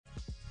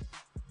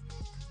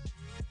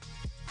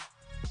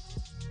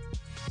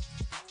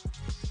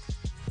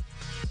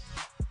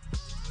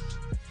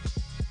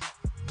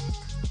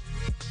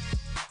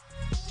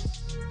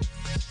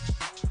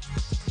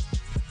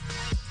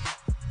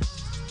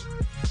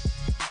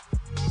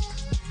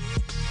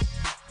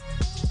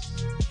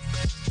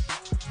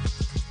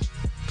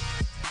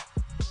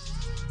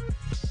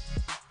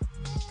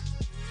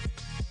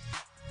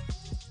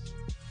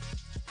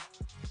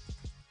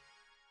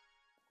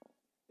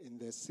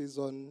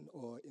season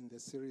or in the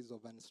series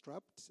of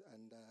Unstrapped,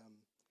 and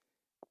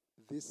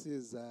this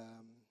is a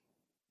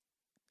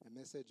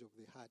message of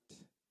the heart.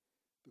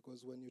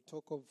 Because when you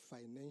talk of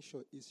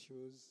financial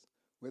issues,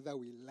 whether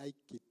we like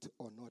it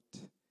or not,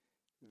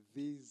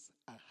 these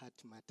are heart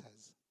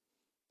matters.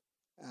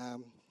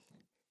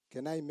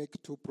 Can I make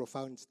two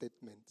profound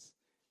statements?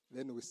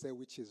 Then we say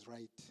which is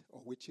right or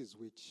which is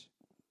which.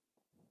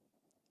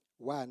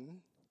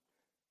 One,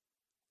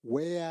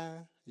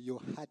 where your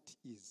heart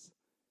is,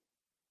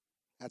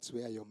 that's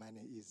where your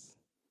money is.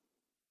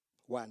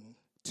 One.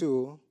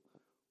 Two,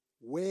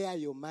 where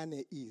your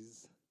money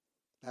is,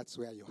 that's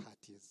where your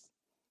heart is.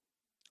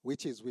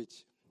 Which is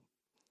which?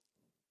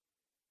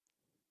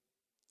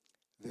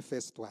 The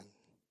first one.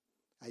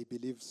 I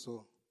believe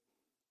so.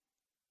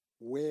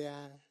 Where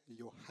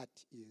your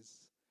heart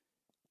is,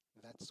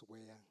 that's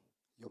where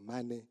your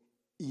money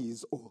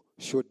is or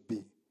should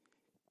be.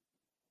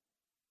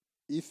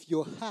 If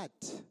your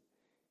heart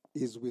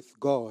is with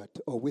God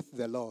or with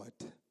the Lord,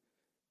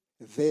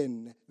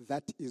 then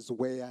that is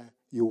where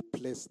you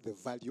place the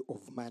value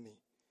of money.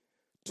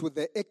 To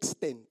the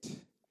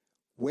extent,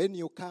 when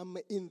you come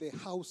in the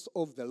house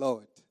of the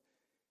Lord,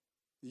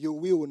 you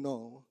will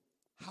know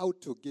how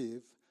to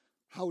give,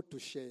 how to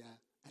share,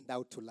 and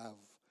how to love.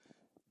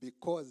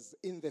 Because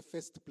in the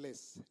first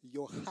place,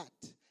 your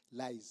heart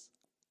lies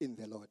in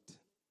the Lord.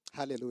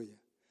 Hallelujah.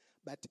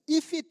 But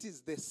if it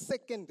is the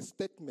second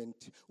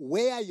statement,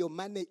 where your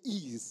money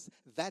is,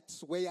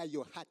 that's where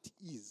your heart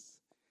is,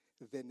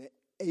 then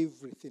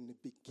everything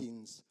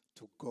begins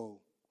to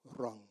go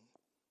wrong.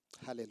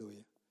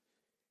 Hallelujah.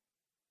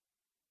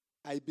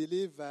 I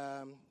believe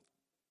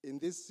in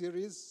this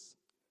series,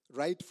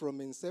 right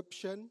from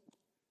inception,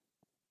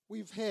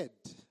 we've heard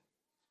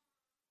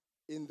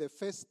in the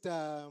first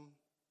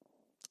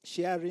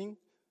sharing,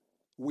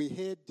 we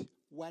heard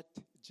what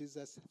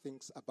Jesus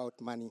thinks about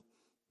money.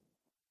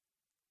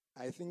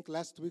 I think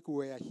last week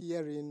we were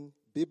hearing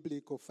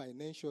biblical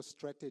financial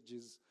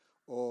strategies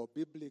or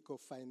biblical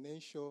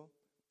financial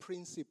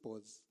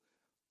principles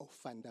or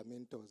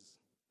fundamentals.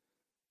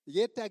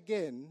 Yet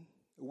again,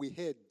 we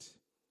heard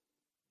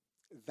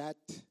that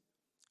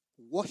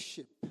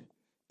worship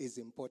is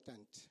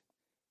important,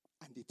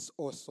 and it's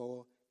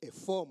also a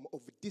form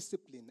of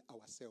discipline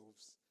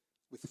ourselves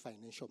with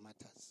financial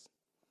matters.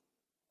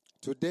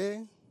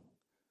 Today,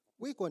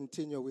 we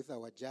continue with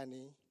our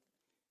journey,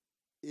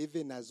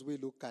 even as we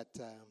look at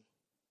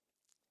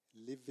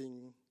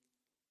living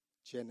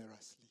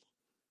generously.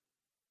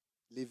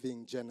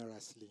 Living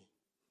generously.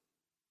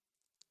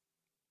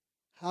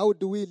 How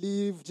do we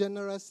live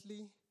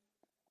generously?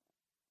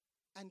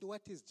 And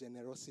what is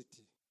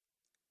generosity?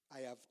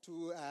 I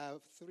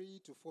have three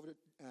to four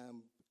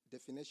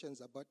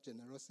definitions about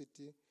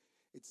generosity.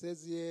 It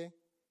says here,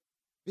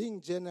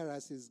 being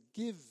generous is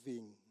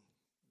giving.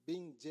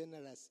 Being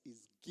generous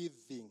is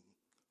giving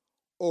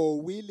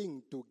or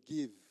willing to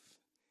give.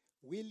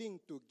 Willing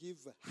to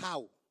give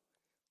how?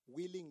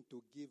 Willing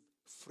to give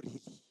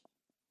freely.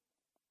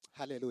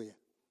 Hallelujah.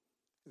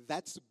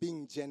 That's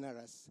being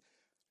generous.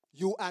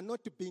 You are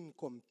not being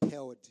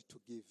compelled to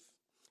give.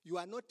 You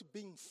are not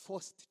being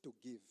forced to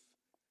give.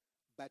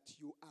 But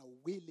you are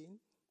willing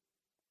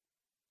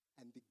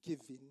and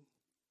giving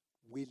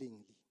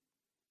willingly.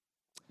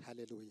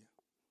 Hallelujah.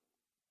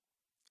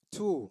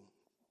 2,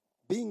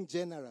 being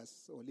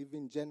generous or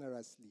living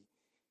generously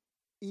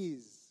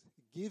is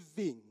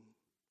giving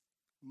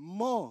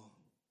more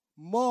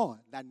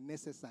than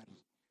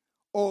necessary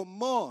or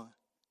more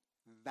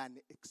than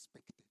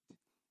expected.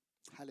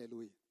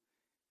 Hallelujah.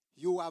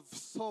 You have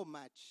so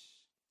much,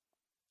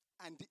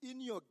 and in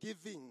your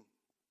giving,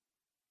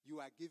 you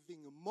are giving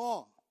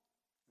more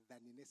than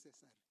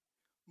necessary,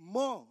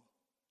 more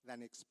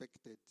than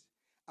expected.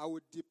 I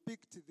would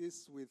depict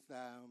this with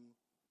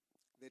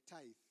the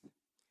tithe.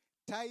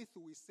 Tithe,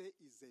 we say,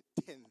 is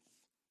a tenth,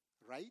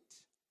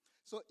 right?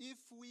 So if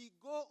we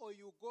go or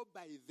you go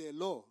by the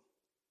law,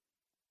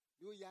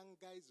 you young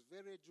guys,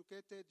 very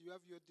educated, you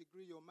have your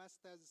degree, your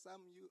master's,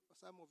 some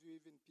of you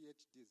even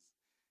PhDs,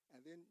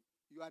 and then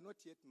you are not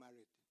yet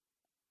married.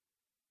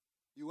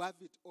 You have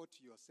it all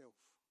to yourself.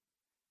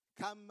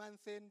 Come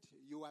month end,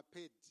 you are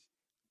paid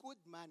good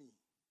money,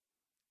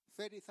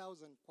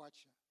 30,000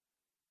 kwacha,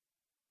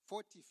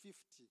 40, 50.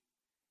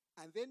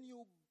 And then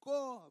you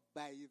go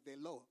by the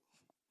law.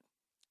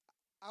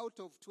 Out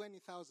of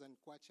 20,000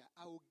 kwacha,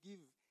 I will give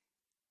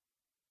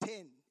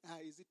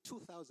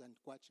 2,000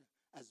 kwacha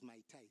as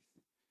my tithe.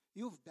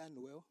 You've done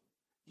well.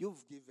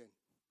 You've given.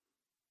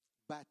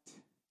 But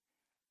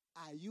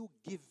are you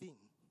giving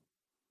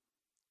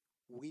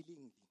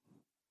willingly?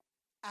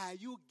 Are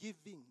you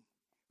giving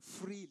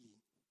freely?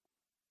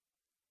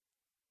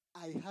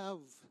 I have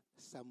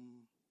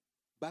some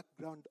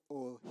background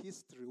or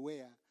history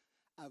where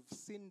I've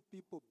seen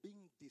people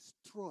being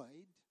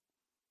destroyed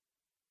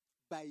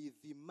by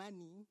the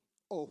money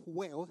or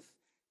wealth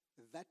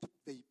that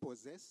they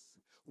possess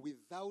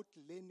without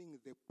learning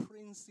the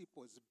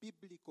principles,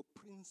 biblical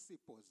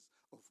principles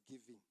of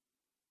giving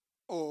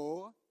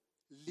or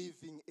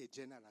living a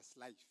generous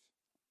life.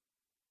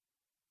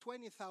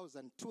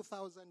 20,000,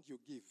 2,000 you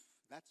give.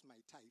 That's my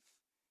tithe.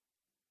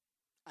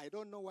 I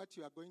don't know what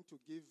you are going to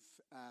give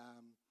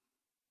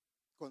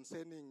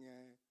concerning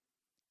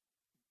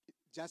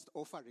just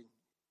offering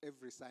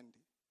every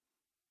Sunday.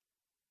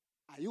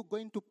 Are you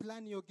going to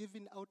plan your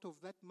giving out of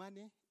that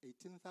money,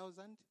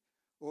 18,000?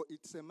 Or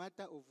it's a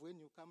matter of when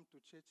you come to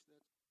church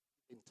that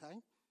in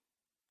time,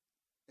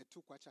 a 2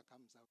 kwacha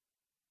comes out.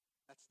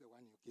 That's the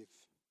one you give.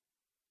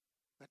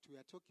 But we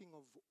are talking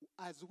of,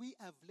 as we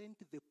have learned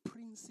the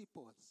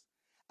principles,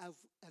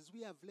 as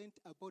we have learned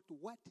about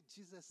what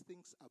Jesus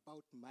thinks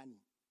about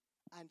money,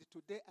 and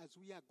today as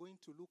we are going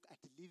to look at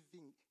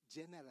living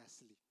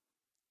generously,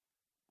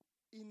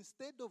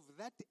 instead of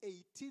that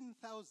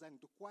 18,000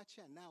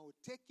 kwacha now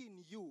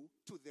taking you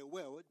to the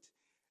world,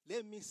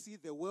 let me see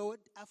the world.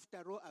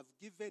 After all, I've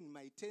given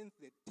my 10th,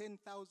 the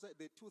 10,000,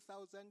 the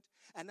 2,000,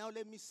 and now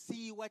let me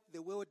see what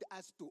the world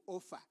has to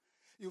offer.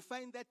 You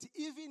find that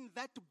even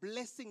that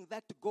blessing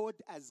that God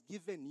has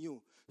given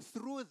you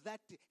through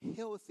that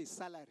healthy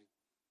salary,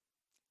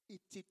 it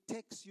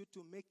takes you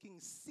to making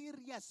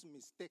serious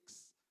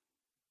mistakes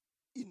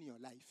in your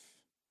life.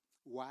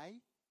 Why?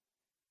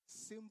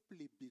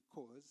 Simply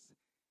because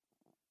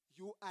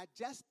you are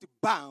just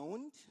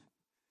bound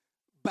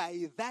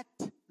by that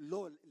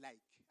law, like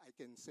I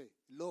can say,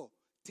 law,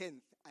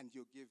 10th, and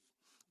you give.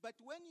 But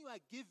when you are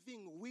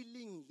giving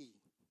willingly,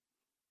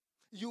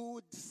 you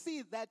would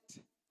see that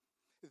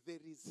there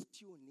is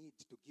still need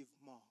to give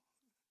more.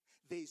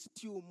 There is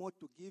still more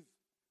to give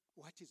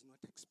what is not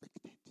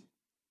expected.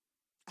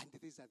 And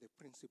these are the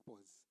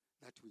principles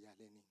that we are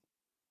learning.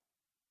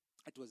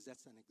 It was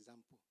just an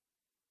example.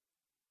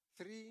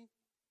 3,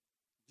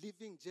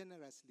 living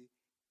generously,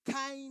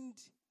 kind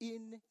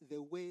in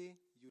the way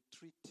you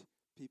treat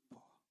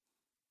people.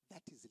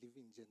 That is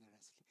living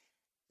generously.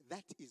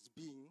 That is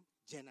being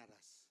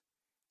generous.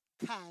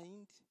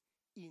 Kind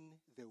in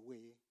the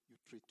way you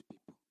treat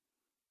people.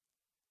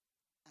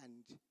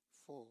 And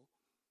 4,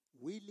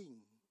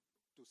 willing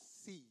to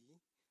see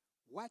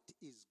what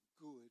is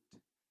good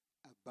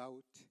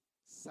about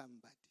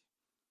somebody.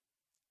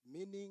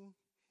 Meaning,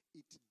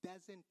 it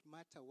doesn't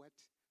matter what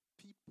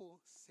people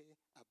say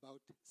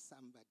about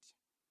somebody.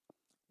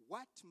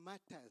 What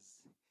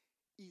matters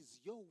is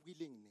your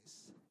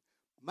willingness,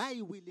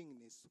 my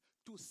willingness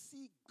to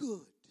see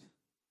good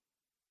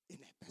in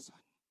a person.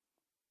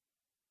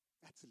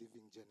 That's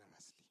living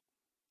generously.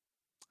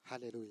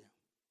 Hallelujah.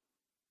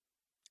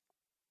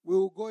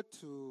 We'll go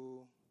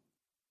to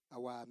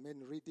our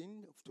main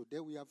reading of today.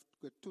 We have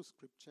got 2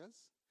 scriptures.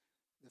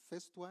 The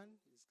first one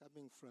is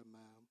coming from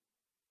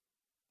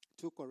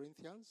 2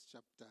 Corinthians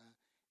chapter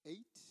 8,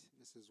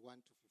 verses 1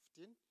 to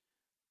 15.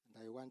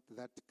 And I want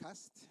that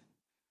cast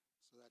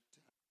so that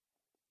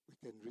we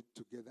can read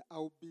together.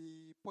 I'll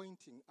be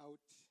pointing out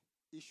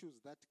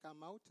issues that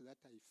come out that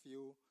I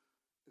feel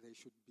they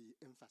should be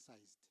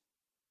emphasized.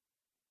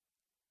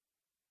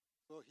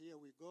 So here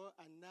we go.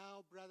 And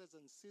now, brothers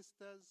and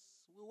sisters,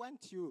 we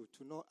want you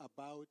to know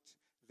about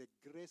the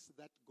grace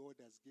that God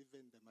has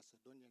given the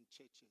Macedonian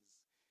churches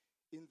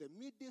in the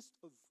midst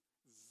of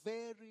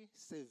very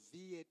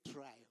severe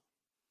trial.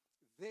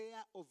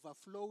 Their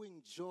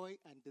overflowing joy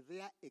and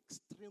their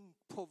extreme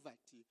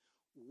poverty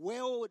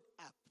welled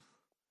up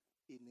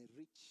in a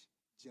rich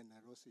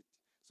generosity.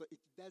 So it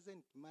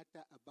doesn't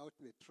matter about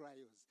the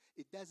trials.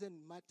 It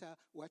doesn't matter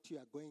what you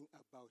are going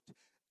about.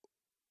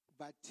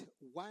 But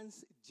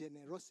once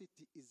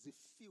generosity is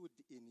filled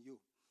in you,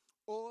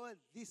 all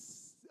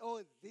these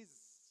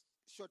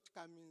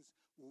shortcomings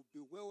will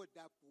be welled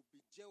up, will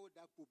be gelled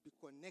up, will be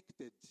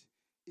connected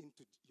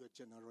into your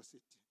generosity.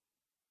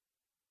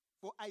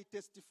 For I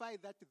testify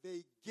that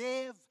they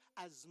gave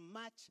as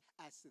much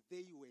as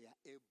they were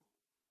able,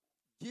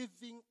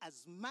 giving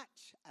as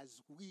much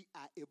as we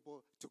are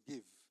able to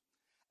give,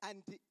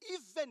 and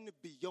even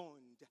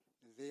beyond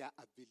their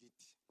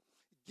ability.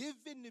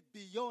 Giving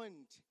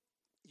beyond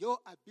your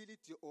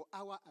ability or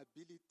our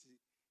ability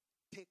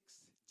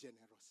takes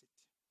generosity.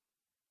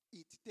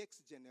 It takes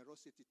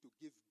generosity to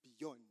give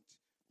beyond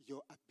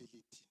your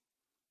ability.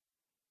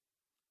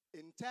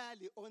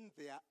 Entirely on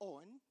their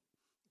own,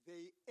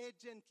 they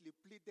urgently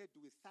pleaded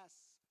with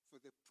us for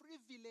the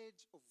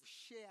privilege of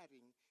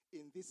sharing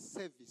in this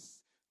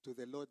service to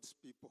the Lord's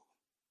people.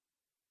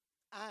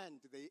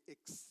 And they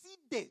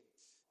exceeded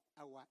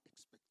our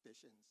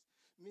expectations,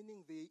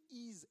 meaning there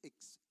is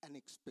an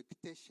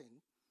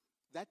expectation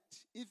that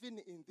even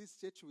in this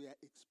church we are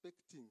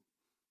expecting.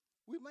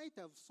 We might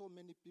have so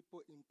many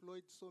people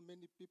employed, so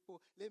many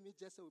people. Let me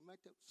just say, we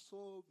might have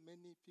so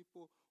many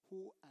people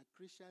who are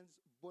Christians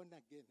born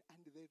again,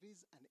 and there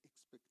is an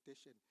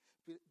expectation.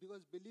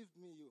 Because believe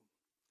me,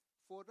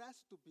 for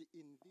us to be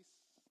in this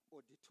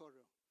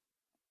auditorium,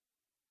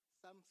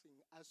 something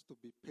has to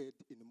be paid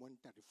in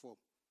monetary form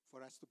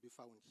for us to be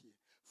found here,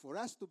 for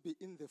us to be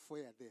in the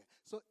foyer there.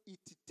 So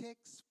it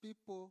takes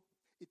people,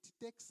 it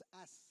takes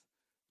us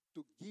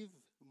to give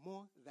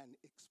more than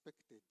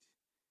expected.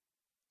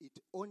 It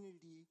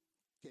only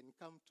can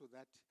come to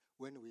that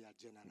when we are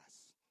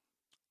generous.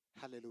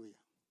 Hallelujah.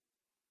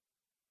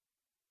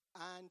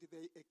 and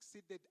they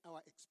exceeded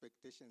our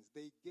expectations.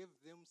 They gave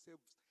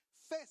themselves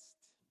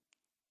first.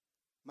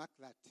 Mark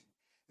that.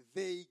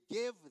 They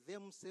gave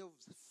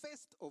themselves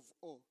first of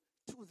all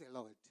to the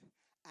Lord,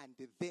 and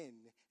then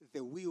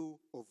the will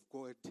of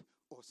God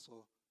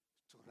also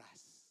to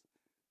us.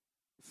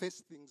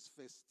 First things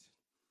first.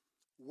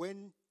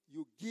 When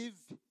you give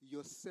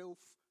yourself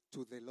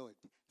to the Lord,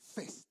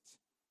 first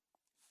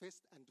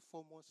and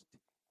foremost,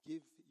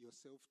 give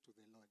yourself to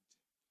the Lord.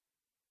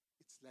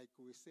 It's like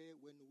we say,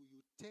 when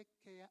you take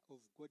care of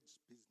God's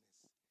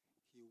business,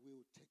 He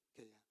will take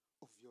care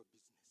of your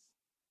business.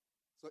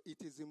 So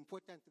it is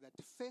important that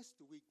first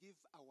we give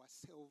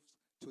ourselves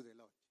to the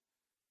Lord.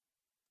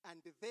 And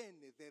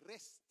then the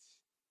rest,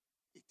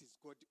 it is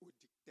God who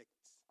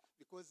dictates.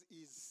 Because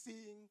He is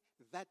seeing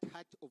that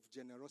heart of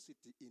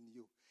generosity in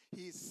you.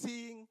 He is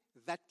seeing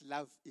that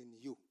love in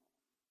you.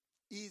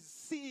 He is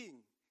seeing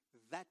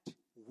that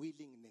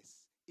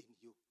willingness in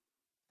you.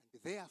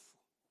 And therefore,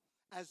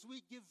 as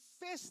we give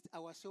first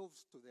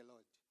ourselves to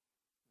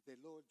the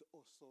Lord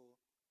also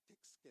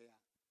takes care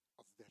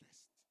of the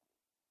rest.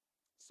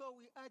 So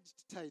we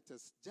urged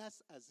Titus,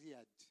 just as he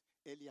had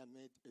earlier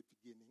made a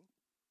beginning,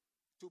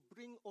 to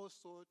bring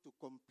also to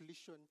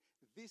completion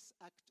this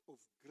act of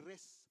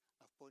grace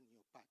upon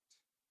your part.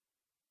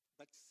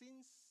 But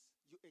since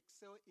you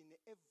excel in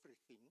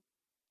everything,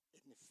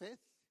 in faith,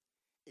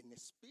 in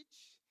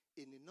speech,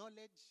 in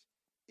knowledge,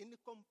 in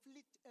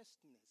completeness,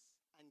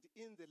 and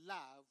in the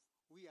love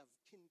we have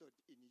kindled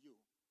in you,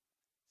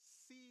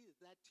 see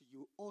that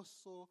you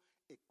also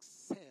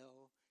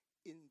excel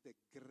in the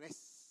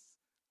grace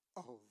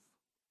of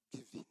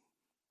giving.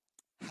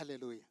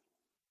 Hallelujah.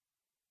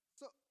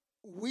 So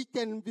we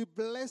can be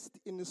blessed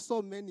in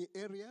so many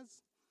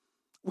areas.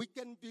 We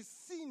can be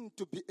seen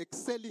to be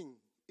excelling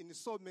in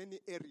so many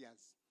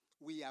areas.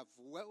 We have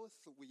wealth,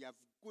 we have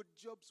good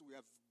jobs, we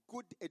have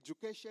good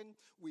education,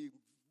 we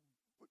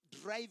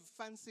drive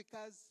fancy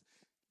cars,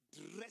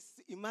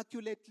 dress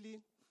immaculately.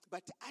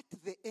 But at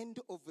the end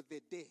of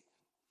the day,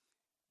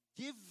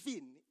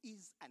 giving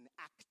is an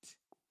act.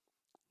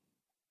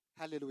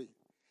 Hallelujah.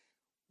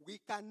 We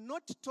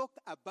cannot talk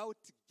about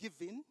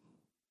giving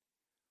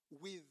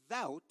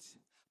without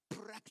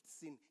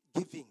practicing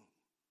giving.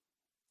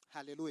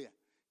 Hallelujah.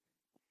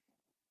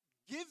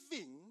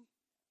 Giving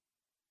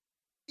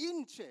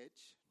in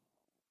church,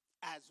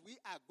 as we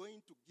are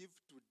going to give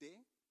today,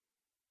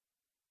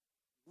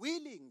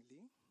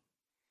 willingly,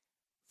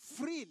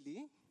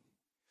 freely,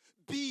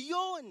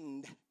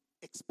 beyond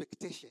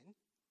expectation,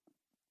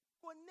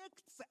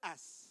 connects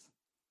us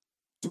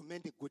to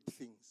many good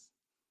things.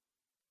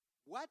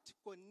 What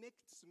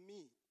connects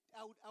me,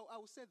 I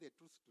will say the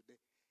truth today.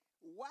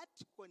 What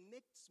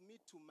connects me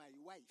to my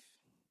wife,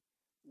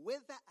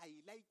 whether I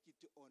like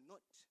it or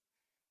not,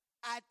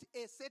 at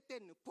a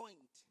certain point,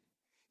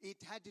 it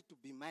had to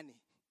be money.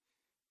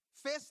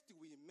 First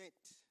we met,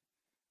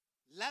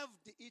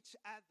 loved each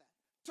other,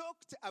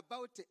 talked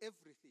about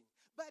everything.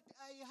 But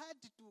I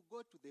had to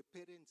go to the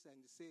parents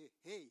and say,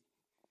 hey,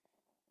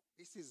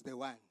 this is the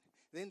one.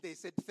 Then they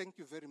said, thank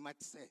you very much,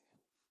 sir.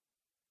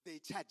 They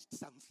charged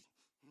something.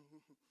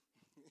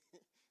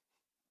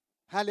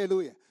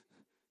 Hallelujah.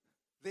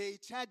 They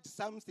charged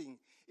something.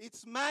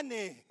 It's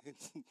money.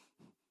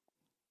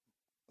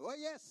 Oh,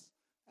 yes,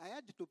 I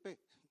had to pay.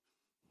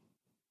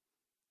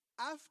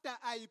 After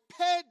I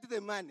paid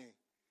the money,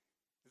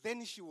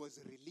 then she was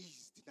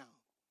released now.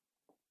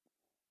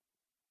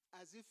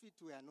 As if it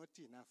were not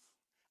enough.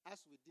 As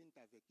we didn't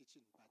have a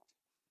kitchen party.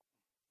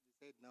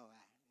 They said, no,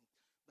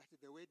 but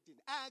the wedding.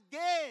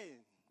 Again,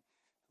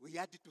 we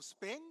had to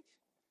spend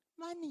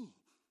money.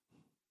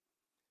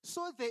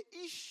 So the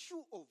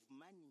issue of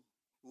money,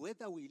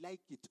 whether we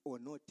like it or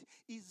not,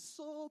 is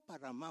so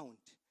paramount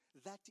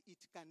that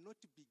it cannot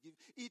be given.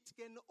 It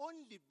can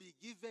only be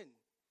given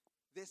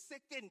the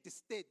second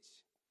stage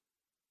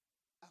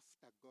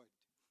after God.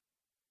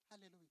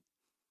 Hallelujah.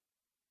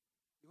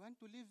 You want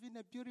to live in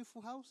a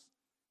beautiful house?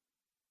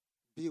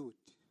 Build.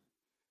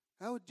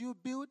 How do you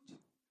build?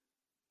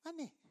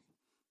 Money.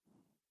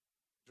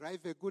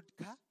 Drive a good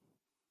car?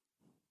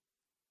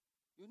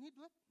 You need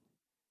what?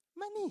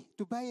 Money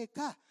to buy a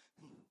car.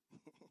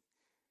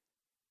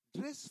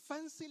 Dress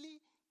fancily?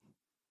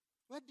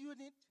 What do you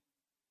need?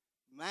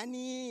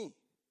 Money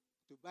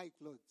to buy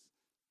clothes.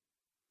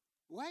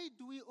 Why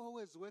do we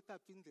always wake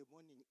up in the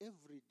morning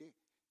every day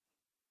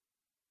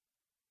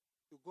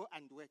to go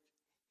and work?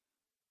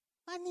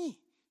 Money.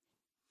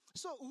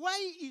 So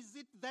why is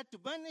it that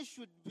money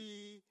should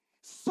be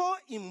so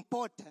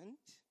important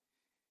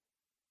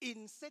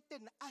in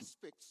certain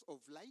aspects of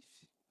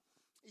life,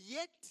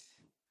 yet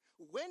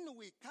when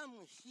we come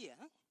here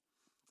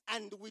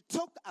and we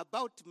talk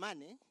about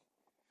money,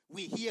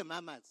 we hear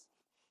mamas?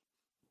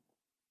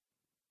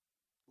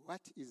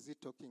 What is he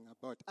talking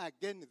about?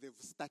 Again, they've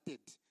started.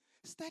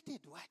 Started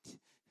what?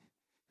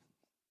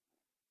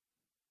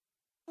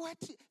 What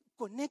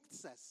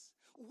connects us?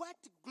 What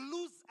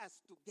glues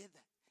us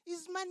together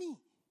is money.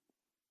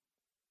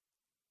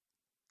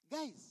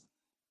 Guys,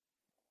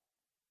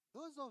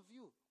 those of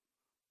you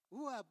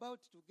who are about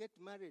to get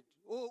married,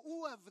 or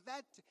who have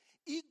that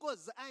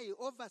eagle's eye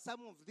over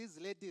some of these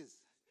ladies,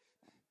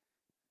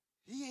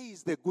 here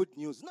is the good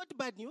news, not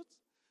bad news.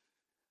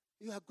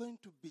 You are going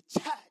to be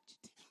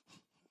charged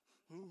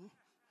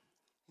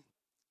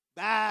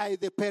by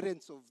the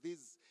parents of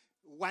these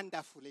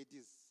wonderful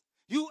ladies.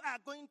 You are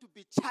going to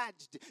be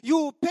charged.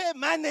 You pay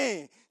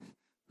money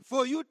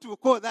for you to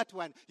call that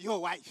one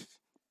your wife.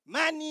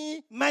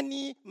 Money,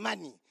 money,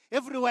 money.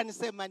 Everyone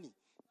say money.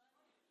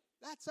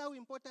 That's how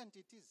important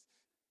it is.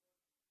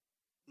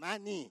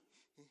 Money.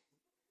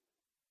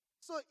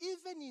 So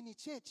even in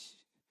church,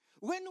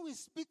 when we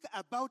speak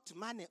about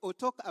money or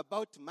talk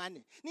about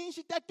money,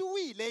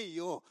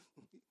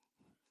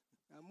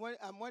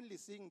 I'm only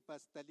seeing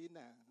Pastor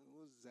Lina,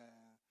 who's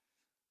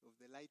of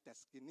the lighter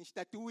skin.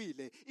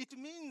 It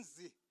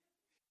means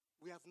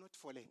we have not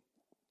fallen.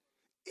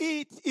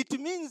 It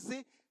means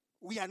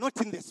we are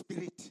not in the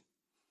spirit.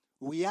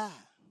 We are.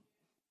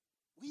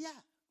 We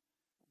are.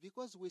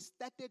 Because we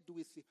started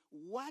with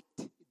what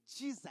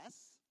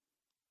Jesus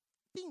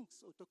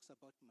thinks or talks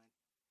about money.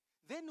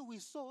 Then we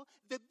saw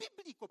the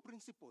biblical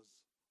principles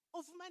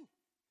of money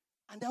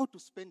and how to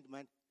spend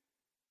money.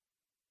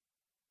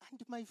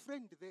 And my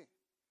friend there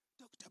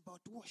talked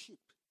about worship.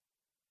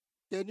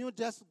 Can you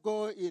just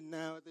go in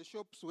the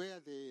shops where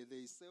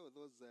they sell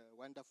those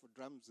wonderful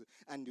drums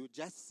and you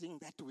just sing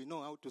that we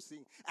know how to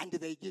sing and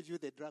they give you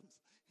the drums?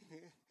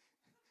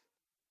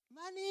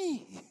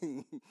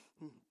 Money.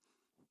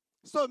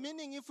 So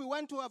meaning if we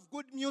want to have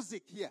good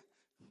music here,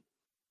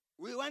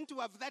 we want to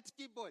have that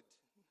keyboard,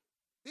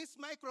 this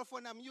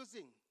microphone I'm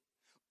using,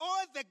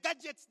 all the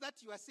gadgets that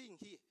you are seeing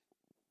here.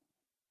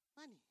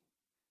 Money.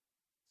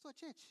 So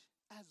church,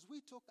 as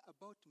we talk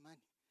about money,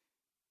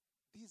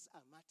 these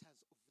are matters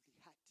of the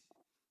heart.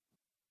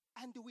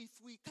 And if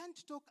we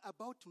can't talk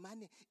about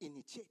money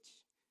in church,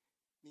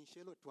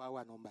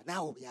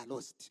 now we are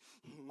lost.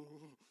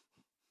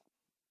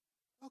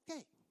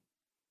 Okay.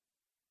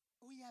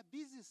 We are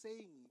busy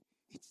saying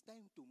it's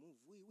time to move.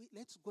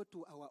 Let's go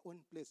to our own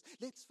place.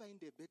 Let's find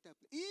a better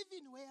place.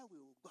 Even where we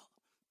will go.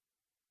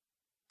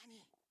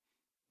 Money.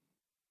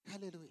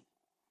 Hallelujah.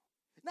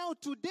 Now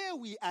today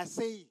we are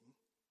saying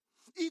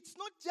it's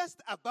not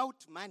just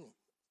about money.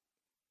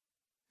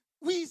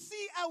 We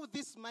see how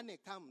this money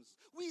comes.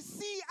 We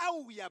see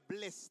how we are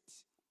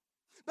blessed.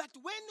 But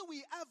when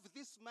we have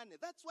this money,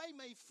 that's why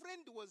my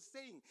friend was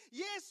saying,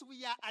 yes,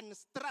 we are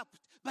unstrapped,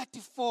 but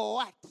for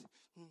what?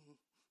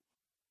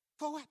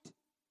 For what?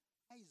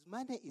 Guys,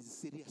 money is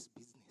serious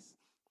business.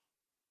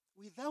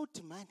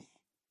 Without money,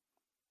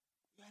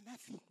 you are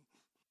nothing.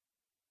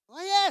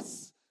 Oh,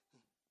 yes.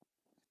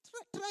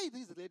 Try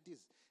these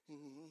ladies.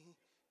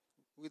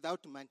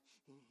 Without money.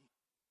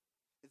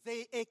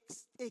 They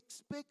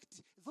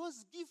expect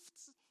those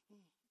gifts.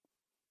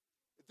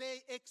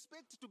 They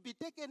expect to be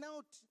taken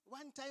out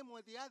one time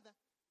or the other.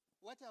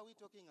 What are we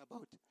talking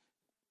about?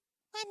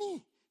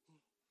 Money.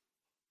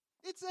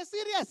 It's a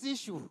serious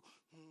issue.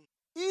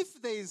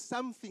 If there is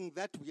something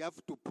that we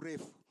have to pray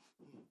for,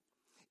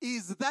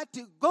 is that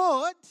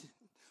God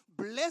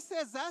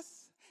blesses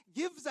us,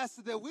 gives us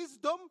the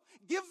wisdom,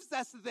 gives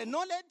us the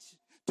knowledge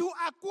to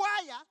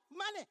acquire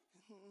money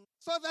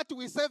so that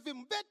we serve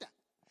him better.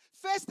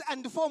 First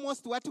and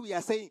foremost, what we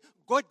are saying,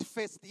 God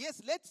first.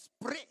 Yes, let's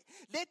pray.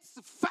 Let's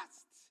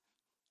fast.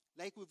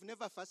 Like we've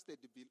never fasted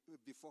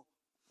before.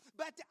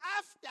 But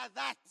after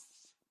that,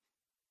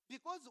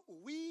 because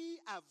we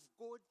have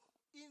God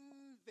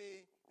in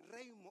the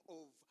realm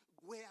of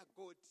where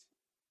God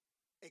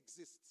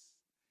exists,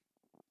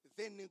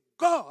 then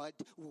God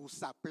will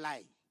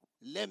supply.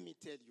 Let me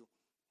tell you.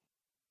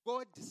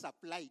 God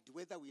supplied,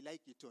 whether we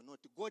like it or not.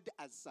 God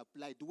has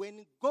supplied.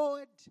 When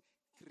God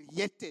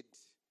created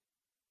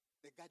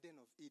the Garden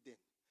of Eden,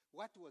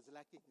 what was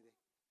lacking there?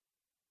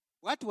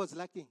 What was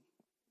lacking?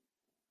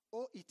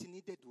 All it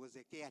needed was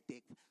a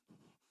caretaker.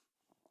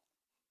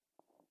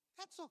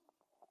 That's all.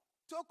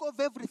 Talk of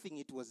everything,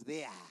 it was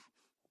there.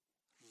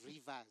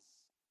 Rivers,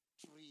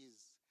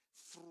 trees,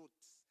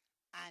 fruits,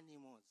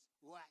 animals.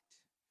 What?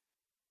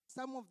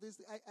 Some of this,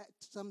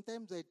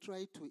 sometimes I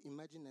try to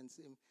imagine and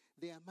say,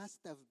 there must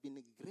have been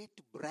a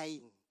great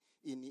brine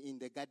in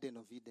the Garden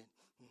of Eden.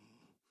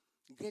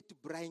 Great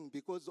brine,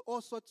 because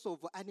all sorts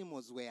of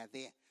animals were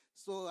there.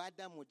 So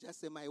Adam would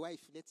just say, my wife,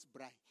 let's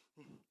brine.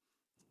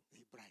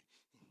 They brine.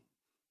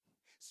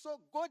 So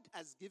God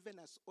has given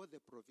us all the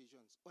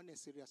provisions. On a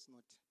serious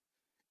note,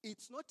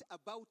 it's not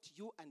about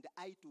you and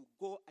I to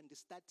go and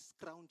start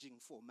scrounging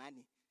for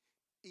money.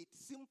 It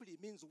simply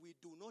means we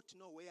do not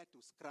know where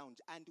to scrounge,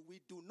 and we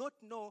do not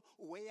know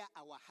where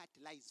our heart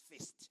lies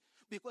first.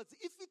 Because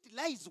if it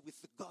lies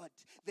with God,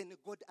 then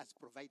God has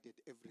provided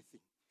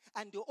everything.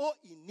 And all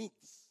he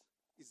needs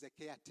is a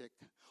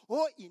caretaker.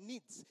 All he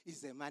needs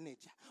is a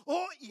manager.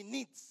 All he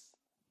needs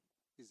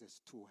is a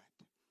steward.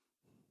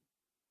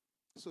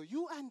 So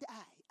you and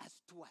I are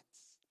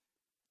stewards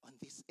on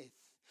this earth,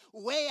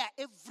 where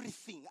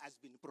everything has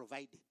been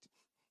provided.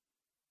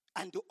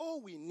 And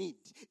all we need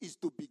is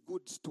to be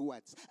good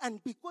stewards.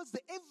 And because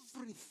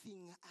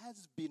everything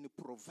has been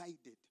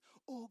provided,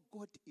 All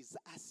God is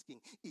asking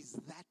is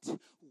that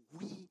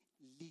we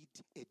lead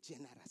a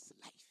generous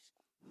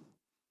life.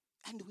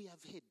 And we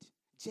have heard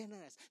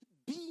generous,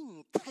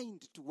 being kind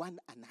to one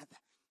another.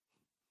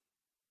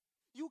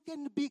 You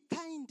can be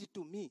kind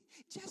to me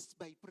just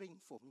by praying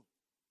for me.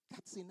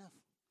 That's enough.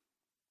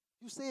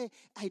 You say,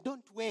 I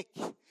don't work.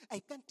 I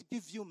can't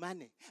give you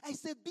money. I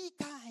say, be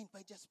kind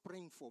by just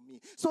praying for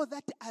me. So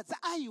that as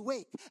I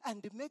work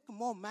and make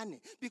more money,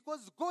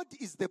 because God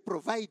is the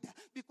provider,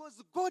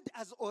 because God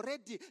has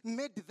already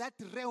made that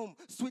realm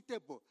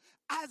suitable,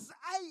 as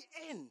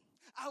I earn,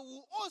 I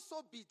will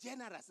also be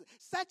generous,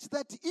 such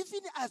that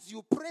even as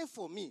you pray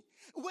for me,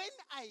 when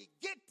I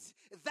get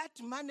that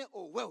money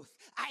or wealth,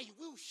 I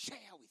will share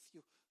with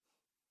you.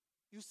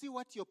 You see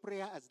what your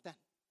prayer has done?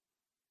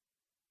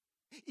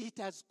 It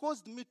has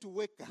caused me to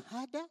work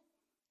harder.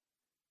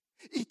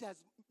 It has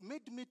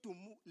made me to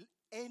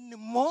earn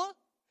more.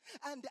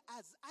 And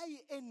as I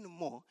earn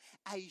more,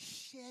 I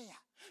share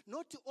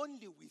not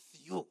only with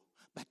you,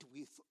 but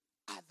with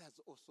others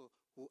also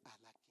who are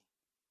lacking.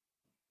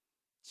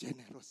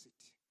 Generosity.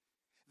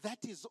 That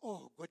is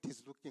all God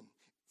is looking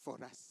for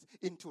us,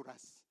 into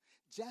us.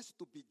 Just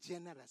to be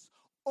generous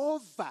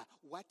over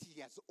what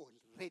He has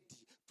already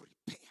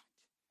prepared.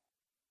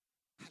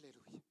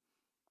 Hallelujah.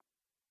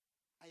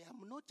 I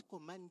am not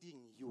commanding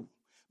you,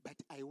 but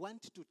I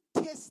want to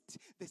test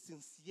the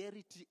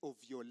sincerity of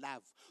your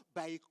love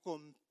by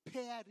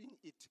comparing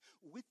it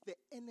with the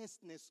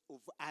earnestness of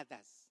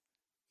others.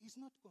 He's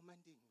not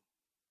commanding you.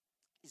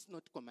 He's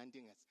not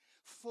commanding us.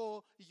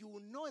 For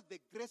you know the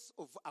grace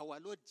of our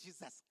Lord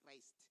Jesus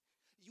Christ.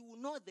 You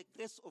know the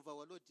grace of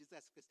our Lord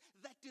Jesus Christ.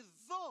 That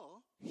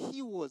though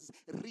He was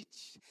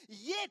rich,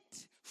 yet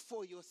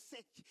for your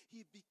sake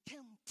He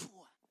became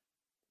poor.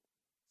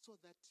 So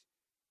that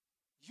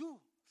you,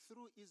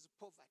 through His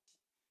poverty,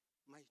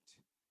 might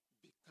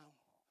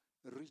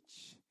become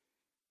rich.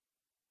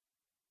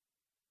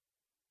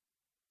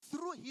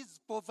 Through His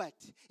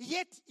poverty,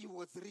 yet He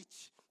was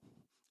rich.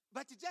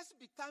 But just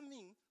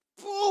becoming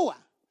poor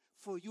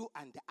for you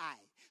and I,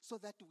 so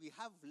that we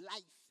have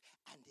life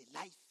and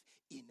life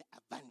in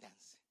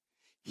abundance.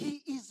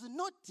 He is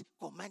not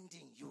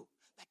commanding you,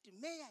 but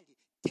merely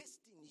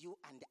testing you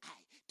and I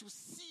to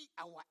see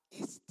our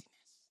estiness.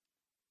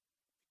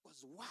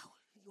 Because wow,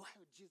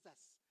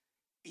 Jesus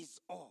is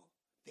all,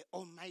 the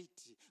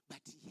Almighty, but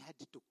He had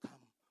to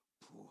come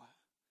poor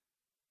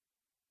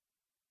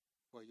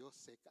for your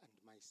sake and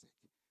my sake.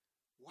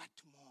 What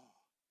more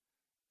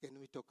can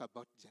we talk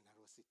about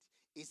generosity?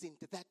 Isn't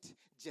that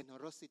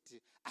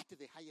generosity at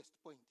the highest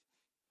point?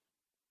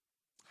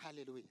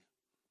 Hallelujah.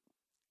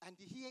 And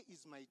here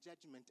is my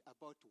judgment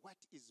about what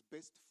is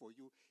best for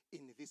you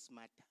in this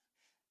matter.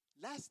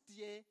 Last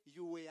year,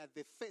 you were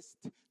the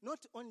first,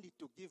 not only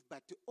to give,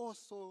 but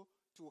also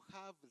to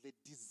have the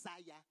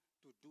desire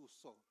to do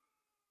so.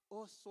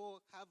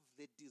 Also have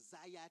the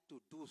desire to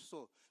do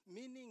so.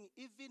 Meaning,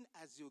 even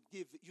as you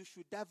give, you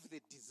should have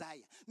the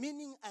desire.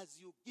 Meaning, as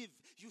you give,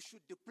 you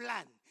should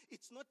plan.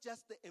 It's not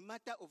just a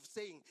matter of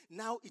saying,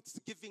 now it's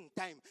giving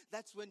time.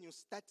 That's when you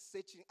start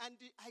searching. And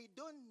I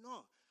don't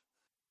know.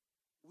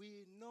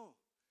 We know.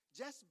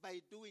 Just by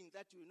doing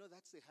that, you know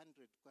that's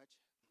 100 kwacha.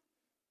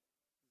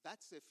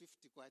 That's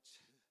 50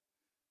 kwacha.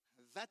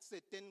 That's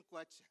 10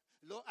 kwacha.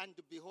 Lo and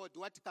behold,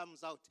 what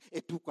comes out?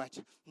 2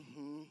 kwacha.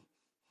 Mm-hmm.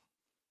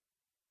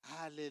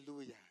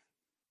 Hallelujah.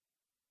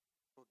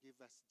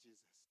 Forgive us, Jesus.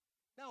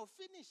 Now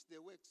finish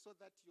the work so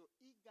that your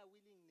eager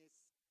willingness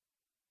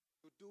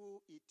to do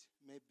it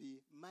may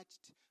be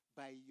matched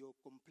by your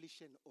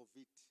completion of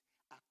it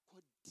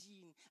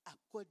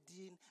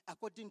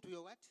according to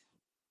your what?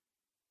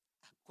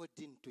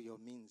 According to your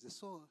means.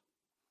 So,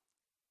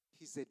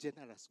 He's a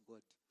generous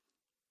God.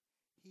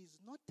 He's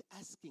not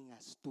asking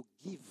us to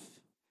give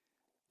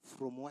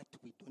from what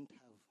we don't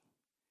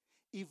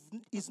have.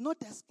 He's not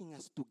asking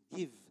us to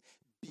give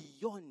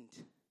beyond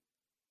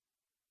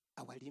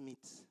our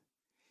limits.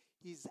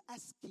 He's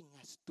asking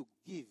us to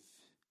give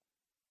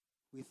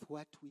with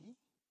what we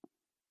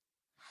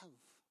have.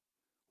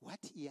 What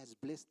He has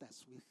blessed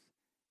us with,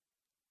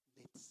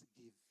 let's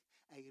give.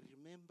 I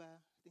remember,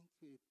 I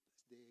think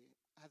the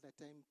other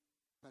time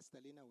Pastor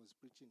Lena was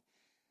preaching,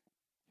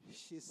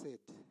 she said,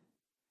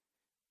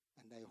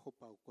 and I hope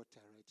I'll quote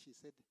her right, she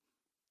said,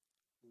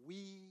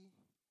 we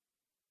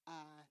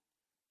are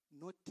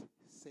not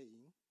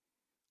saying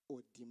or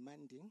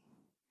demanding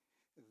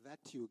that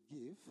you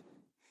give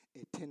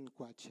a 10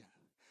 kwacha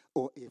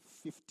or a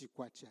 50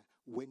 kwacha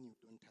when you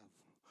don't have.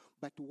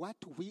 But what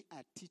we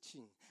are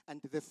teaching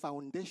and the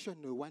foundation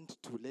we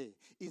want to lay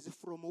is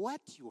from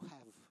what you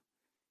have.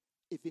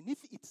 Even if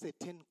it's a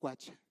 10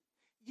 kwacha,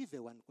 give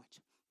a 1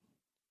 kwacha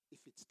if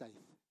it's tithe.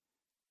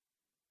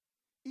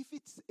 If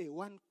it's a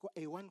one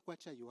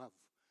kwacha you have,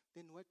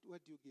 then what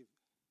do you give?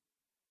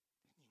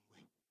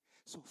 Anyway,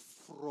 so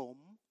from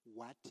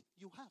what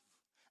you have.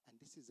 And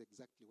this is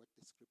exactly what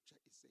the scripture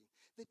is saying.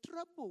 The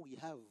trouble we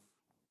have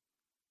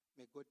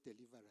May God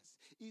deliver us.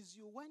 Is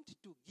you want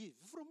to give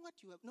from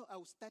what you have. No,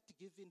 I'll start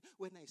giving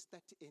when I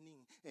start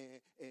earning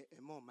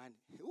more money.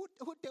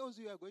 Who tells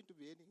you are going to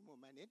be earning more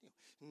money anyway?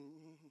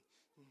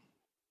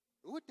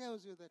 Who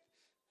tells you that?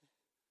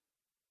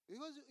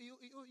 Because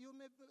you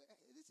may,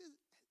 this is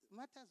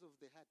matters of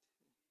the heart.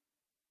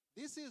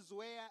 This is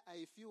where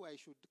I feel I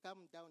should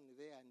come down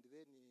there, and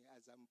then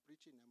as I'm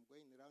preaching, I'm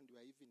going around, you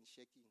are even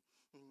shaking.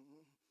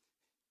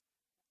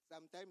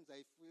 Sometimes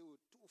I feel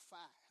too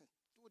far,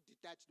 too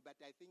detached, but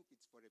I think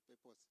it's for a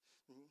purpose.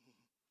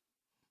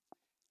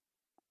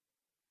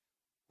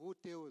 Who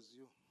tells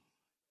you?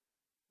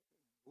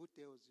 Who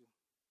tells you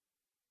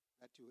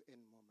that you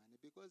earn more money?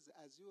 Because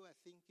as you are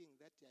thinking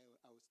that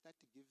I'll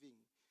start giving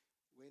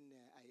when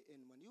I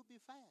earn money, you'll be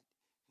fired.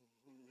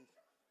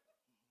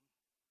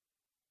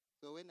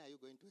 So when are you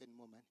going to earn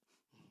more money?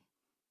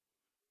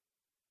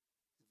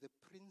 The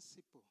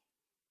principle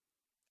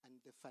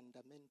and the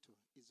fundamental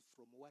is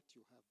from what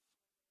you have.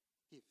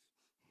 Give.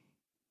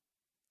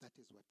 That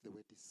is what the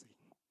word is saying.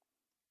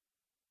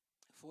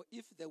 For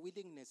if the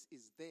willingness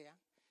is there,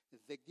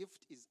 the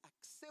gift is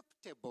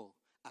acceptable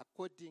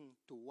according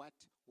to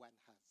what one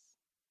has.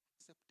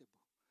 Acceptable.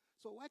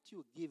 So what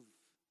you give,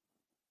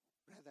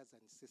 brothers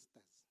and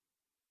sisters,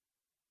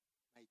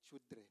 my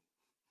children,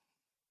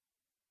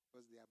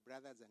 because they are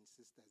brothers and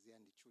sisters here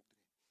and the children,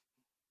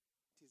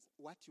 it is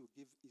what you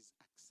give is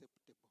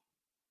acceptable.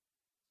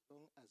 As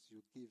long as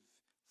you give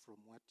from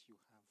what you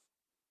have.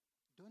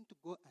 Don't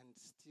go and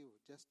steal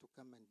just to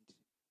come and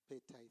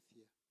pay tithe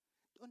here.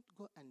 Don't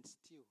go and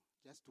steal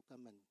just to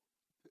come and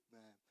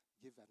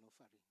give an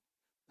offering.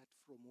 But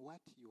from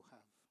what you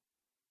have,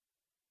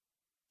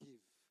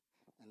 give.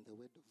 And the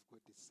word of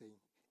God is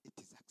saying it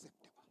is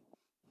acceptable.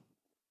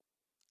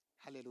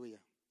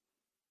 Hallelujah.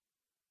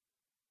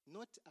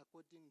 Not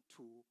according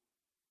to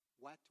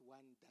what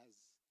one does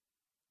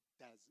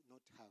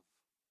not have.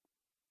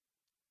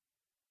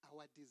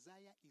 Our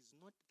desire is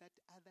not that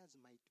others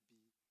might be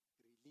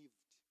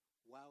relieved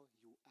while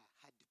you are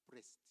hard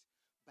pressed,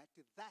 but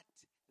that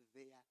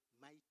there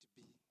might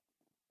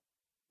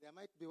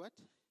be what?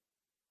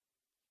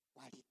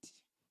 Quality.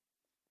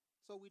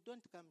 So we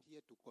don't come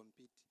here to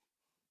compete.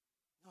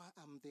 No,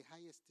 I'm the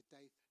highest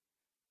tither.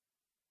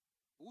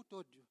 Who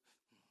told you?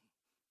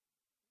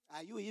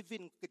 Are you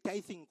even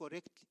tithing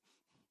correctly?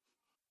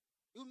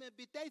 You may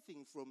be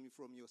tithing from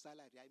your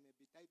salary. I may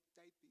be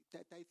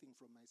tithing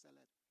from my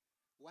salary.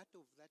 What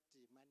of that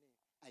money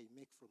I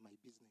make from my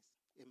business?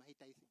 Am I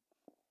tithing?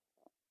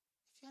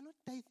 If you are not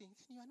tithing,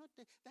 then you are not.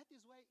 That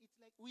is why it's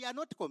like we are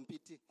not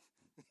competing.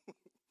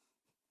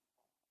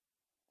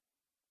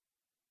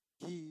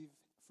 Give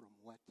from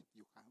what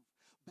you have.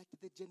 But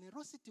the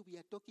generosity we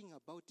are talking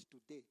about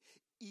today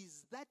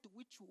is that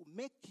which will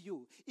make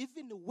you,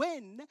 even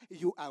when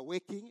you are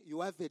working, you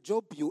have a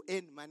job, you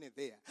earn money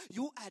there.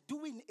 You are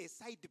doing a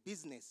side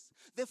business.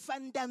 The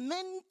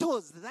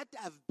fundamentals that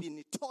have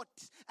been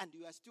taught and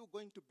you are still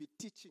going to be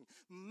teaching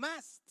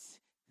must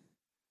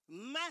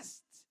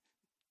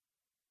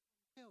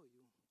tell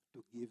you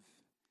to give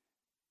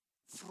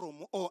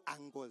from all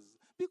angles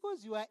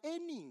because you are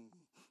earning.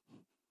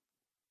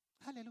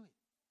 Hallelujah.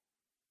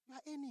 You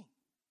are earning.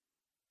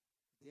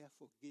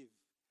 Therefore, give.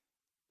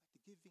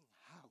 But giving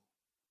how?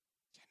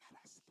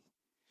 Generously.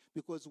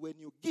 Because when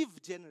you give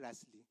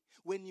generously,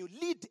 when you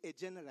lead a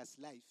generous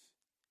life,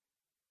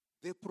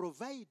 the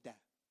provider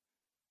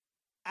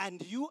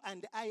and you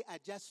and I are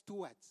just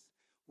stewards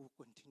will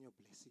continue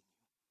blessing you.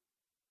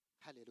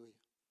 Hallelujah.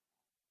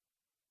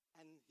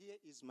 And here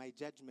is my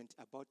judgment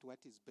about what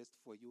is best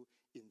for you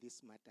in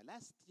this matter.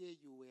 Last year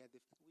you were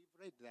we've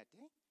read that,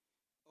 eh?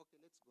 Okay,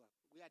 let's go up.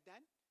 We are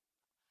done?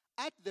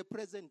 At the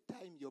present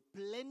time, your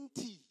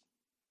plenty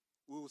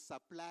will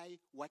supply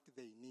what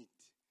they need,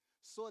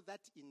 so that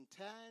in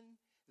turn,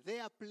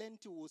 their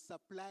plenty will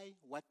supply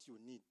what you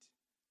need.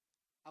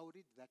 I'll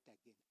read that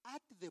again.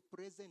 At the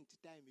present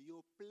time,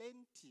 your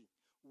plenty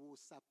will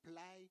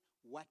supply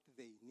what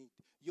they need.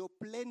 Your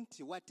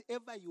plenty,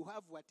 whatever you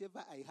have,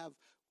 whatever I have,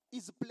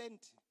 is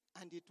plenty.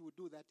 And it will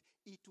do that.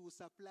 It will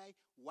supply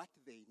what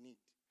they need.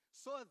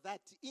 So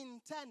that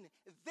in turn,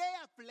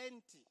 their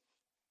plenty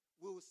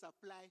will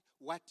supply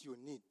what you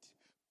need.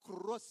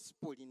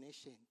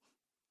 Cross-pollination.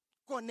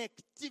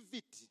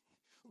 Connectivity.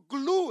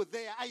 Glue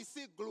there. I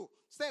see glue.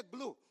 Say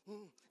glue.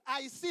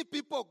 I see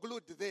people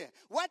glued there.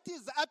 What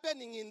is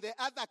happening in the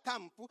other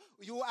camp,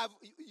 you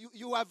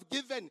have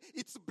given.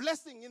 It's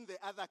blessing in the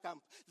other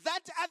camp.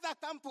 That other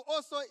camp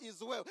also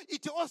is well.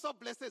 It also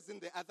blesses in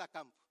the other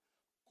camp.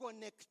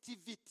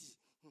 Connectivity.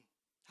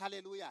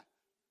 Hallelujah.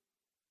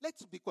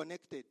 Let's be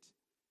connected.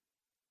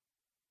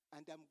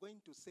 And I'm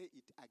going to say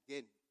it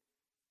again,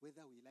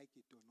 whether we like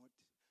it or not.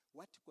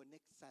 What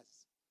connects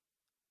us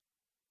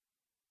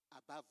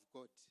above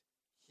God?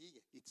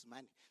 Here, it's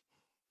money.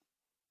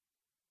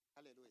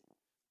 Hallelujah.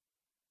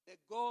 The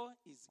goal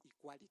is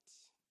equality.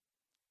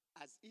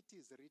 As it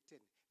is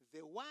written,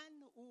 the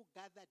one who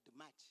gathered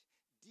much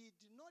did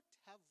not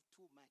have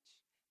too much,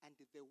 and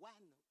the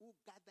one who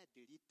gathered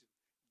little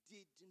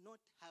did not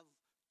have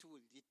too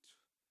little.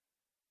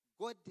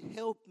 God,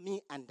 help me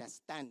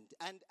understand.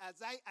 And as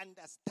I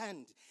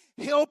understand,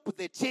 help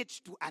the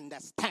church to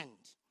understand.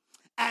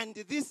 And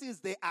this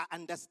is the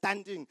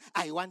understanding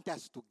I want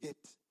us to get.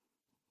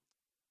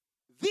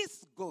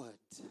 This God,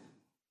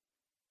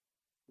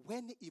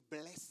 when he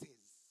blesses,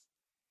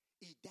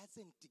 he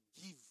doesn't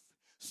give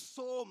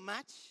so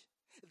much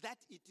that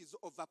it is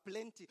over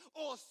plenty,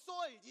 or so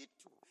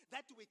little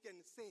that we can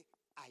say,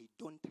 I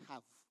don't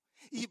have.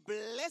 He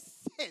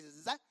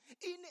blesses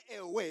in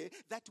a way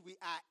that we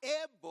are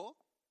able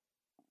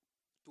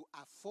to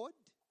afford.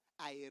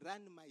 I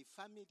run my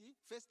family,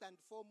 first and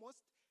foremost,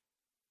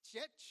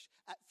 church,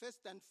 first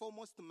and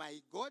foremost, my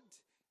God.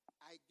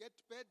 I get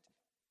paid.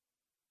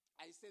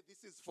 I say,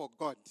 this is for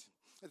God.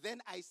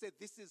 Then I say,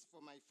 this is for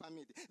my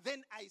family.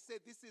 Then I say,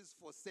 this is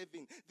for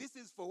saving. This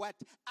is for what?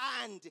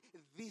 And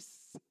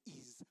this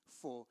is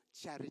for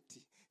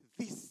charity.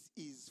 This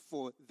is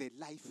for the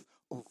life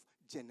of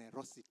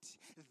generosity.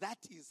 That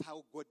is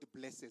how God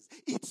blesses.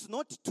 It's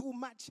not too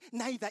much,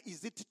 neither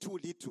is it too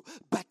little,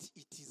 but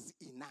it is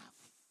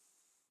enough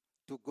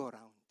to go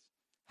around.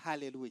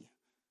 Hallelujah.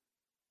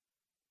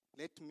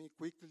 Let me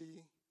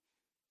quickly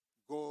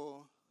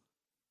go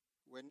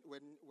when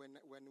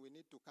we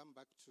need to come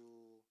back to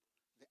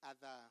the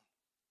other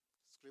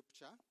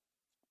scripture.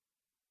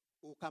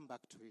 We'll come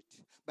back to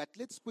it. But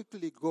let's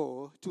quickly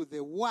go to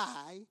the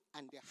why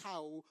and the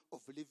how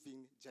of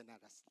living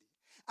generously.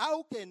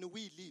 How can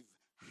we live?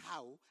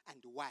 How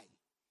and why?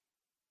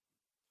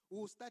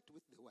 We'll start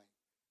with the why.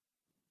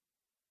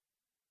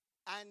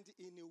 And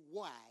in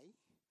why,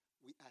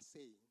 we are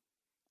saying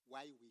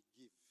why we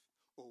give,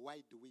 or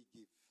why do we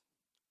give?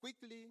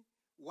 Quickly,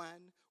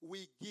 one,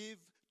 we give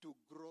to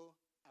grow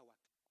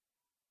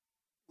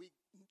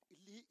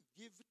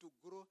give to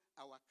grow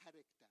our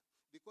character,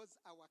 because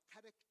our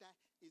character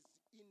is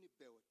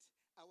inbuilt.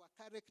 Our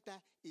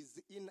character is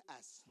in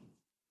us.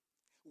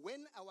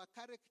 When our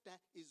character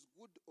is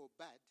good or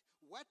bad,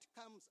 what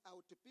comes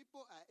out,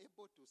 people are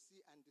able to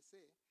see and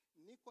say,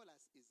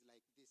 Nicholas is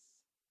like this.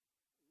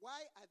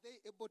 Why are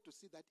they able to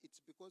see that? It's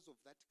because of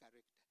that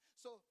character.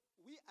 So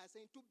we are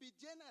saying to be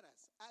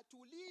generous, to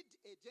lead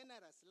a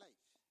generous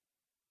life,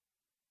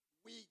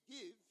 we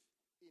give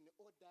in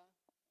order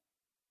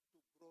to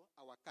grow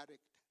our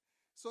character.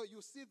 So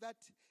you see that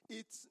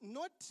it's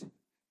not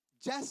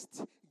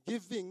just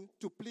giving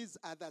to please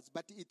others,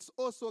 but it's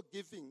also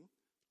giving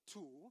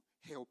to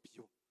help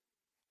you,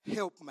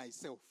 help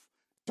myself,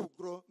 to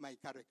grow my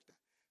character.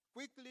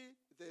 Quickly,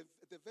 the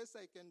verse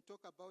I can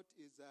talk about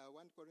is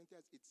 1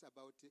 Corinthians. It's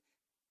about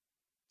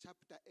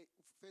chapter 8,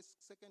 2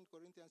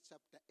 Corinthians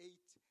chapter 8,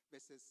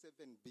 verses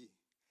 7b.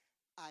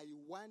 I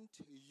want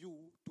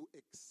you to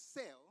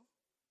excel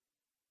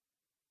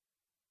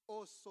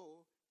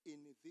also in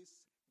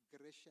this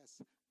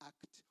gracious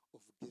act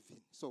of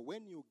giving. So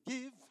when you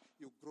give,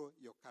 you grow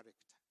your character.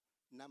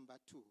 Number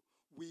 2,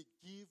 we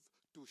give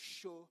to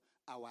show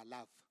our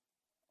love.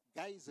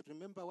 Guys,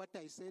 remember what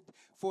I said?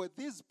 For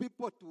these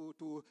people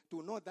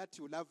to know that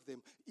you love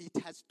them, it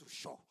has to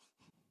show.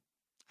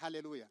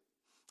 Hallelujah.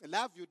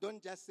 Love, you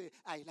don't just say,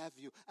 I love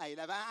you, I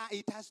love you.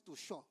 It has to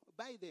show.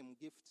 Buy them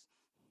gifts.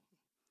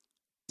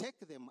 Take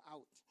them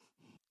out.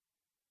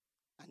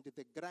 And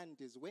the grand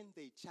is when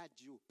they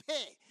charge you,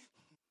 pay.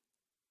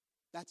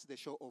 That's the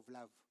show of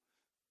love.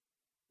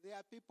 There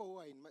are people who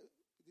are in,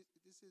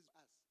 this is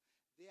us.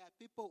 There are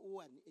people who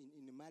are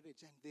in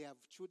marriage and they have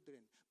children,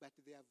 but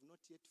they have not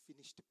yet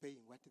finished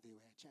paying what they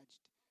were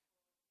charged.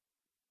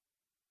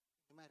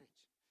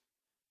 Marriage.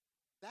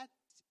 That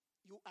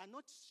you are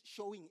not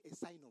showing a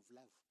sign of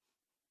love.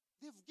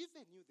 They've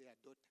given you their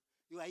daughter.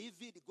 You are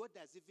even, God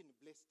has even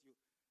blessed you.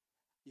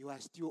 You are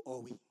still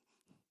owing.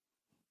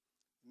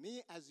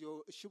 Me, as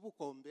your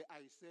Shibukombe,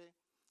 I say,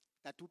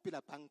 Tatupila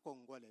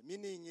Pankongole.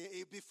 Meaning,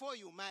 before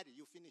you marry,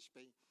 you finish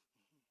paying.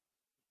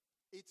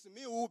 It's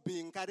me who be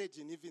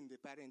encouraging even the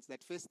parents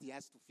that first he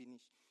has to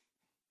finish.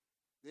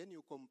 Then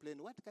you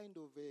complain, what kind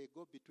of a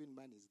go-between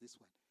man is this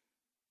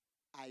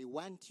one? I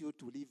want you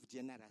to live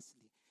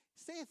generously.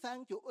 Say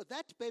thank you.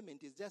 That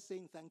payment is just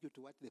saying thank you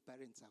to what the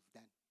parents have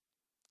done.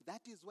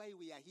 That is why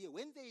we are here.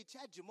 When they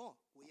charge more,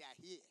 we are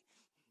here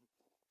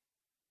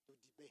to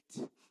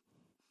debate.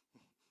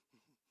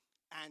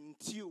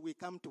 Until we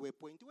come to a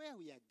point where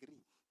we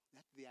agree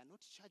that they are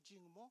not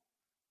charging more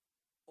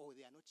or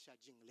they are not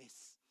charging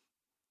less.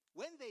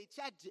 When they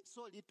charge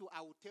so little,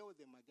 I will tell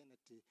them again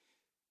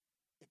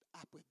that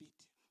up a bit.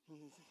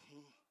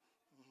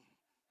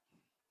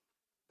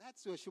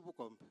 That's your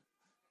shubukom.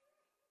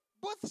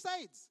 Both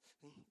sides.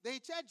 They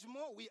charge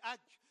more, we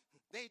argue.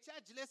 They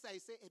charge less, I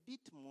say a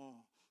bit more.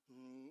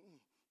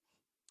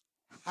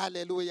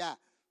 Hallelujah.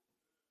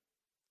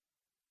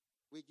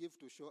 We give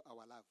to show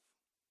our love.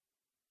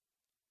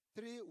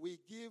 3, we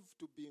give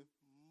to be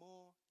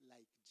more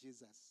like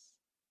Jesus.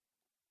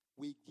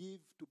 We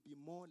give to be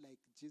more like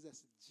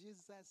Jesus.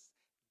 Jesus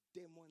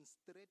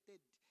demonstrated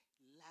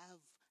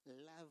love,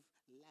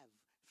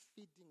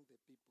 feeding the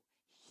people,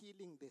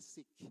 healing the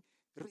sick,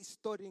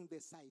 restoring the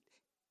sight,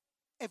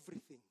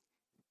 everything.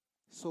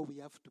 So we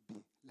have to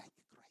be like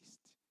Christ.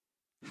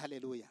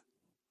 Hallelujah.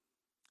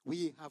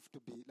 We have to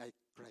be like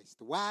Christ.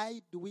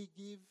 Why do we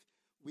give?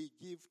 We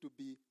give to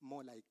be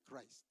more like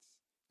Christ.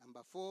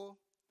 Number 4,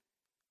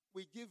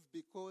 we give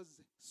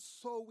because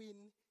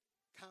sowing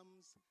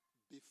comes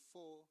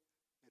before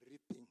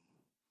reaping.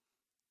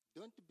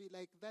 Don't be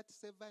like that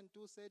servant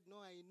who said, "No,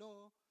 I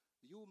know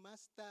you,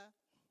 master.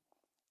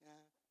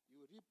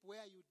 You reap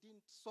where you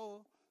didn't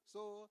sow,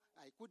 so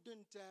I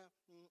couldn't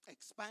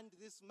expand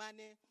this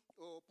money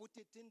or put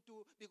it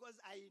into, because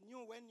I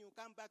knew when you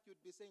come back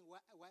you'd be saying,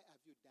 why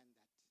have you done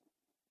that?"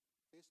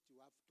 First, you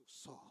have to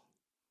sow.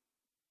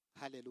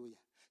 Hallelujah.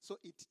 So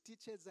it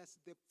teaches us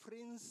the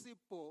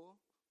principle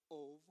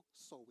of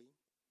sowing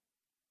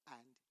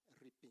and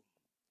reaping.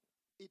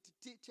 It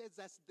teaches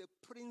us the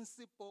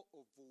principle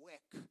of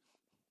work.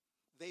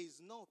 There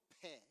is no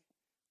pay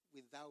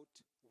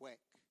without work.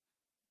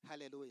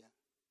 Hallelujah.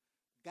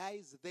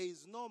 Guys, there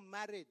is no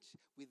marriage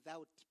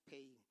without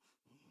paying.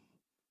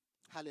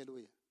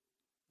 Hallelujah.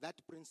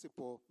 That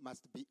principle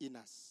must be in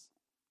us.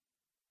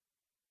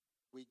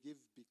 We give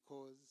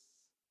because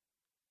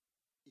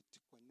it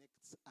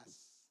connects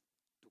us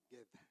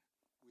together.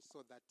 We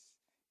saw that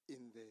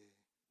in the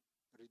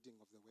reading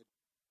of the word.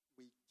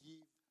 We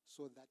give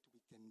so that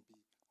we can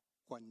be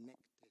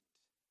connected.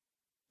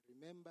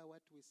 Remember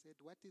what we said,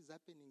 what is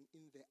happening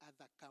in the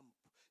other camp.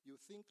 You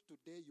think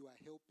today you are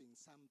helping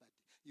somebody.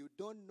 You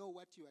don't know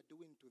what you are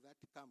doing to that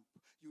camp.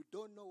 You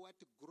don't know what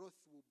growth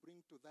will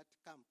bring to that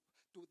camp.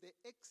 To the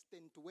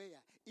extent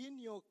where in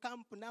your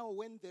camp now,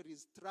 when there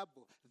is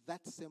trouble,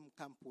 that same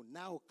camp will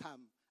now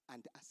come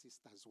and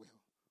assist as well.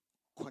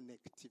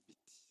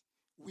 Connectivity.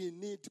 We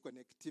need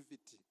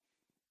connectivity.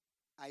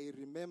 I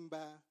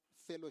remember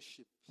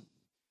fellowship.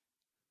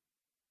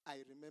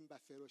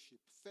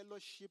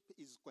 Fellowship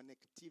is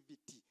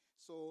connectivity.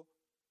 So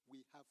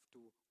we have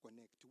to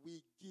connect.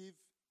 We give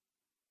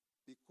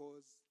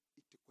because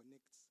it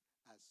connects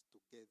us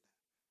together.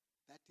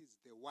 That is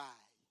the why.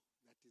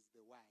 Why we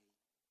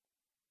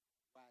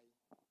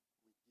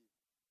give.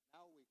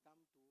 Now we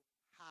come to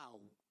how.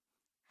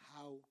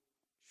 How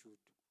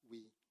should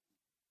we?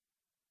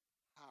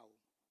 How?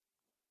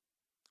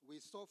 We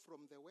saw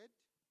from the word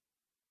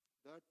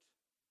that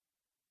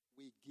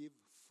we give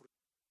free.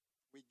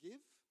 We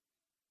give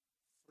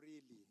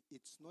freely.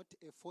 It's not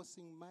a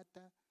forcing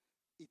matter.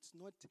 It's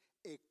not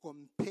a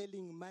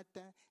compelling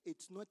matter.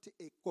 It's not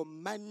a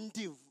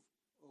commandive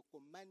or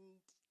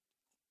command.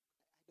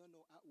 I don't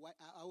know how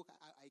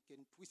I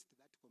can twist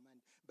that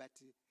command, but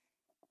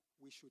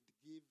we should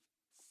give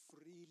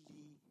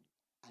freely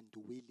and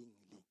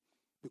willingly.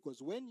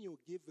 Because when you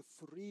give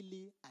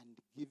freely and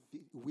give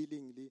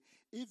willingly,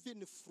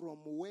 even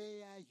from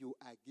where you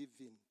are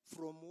giving,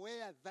 from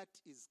where that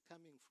is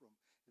coming from,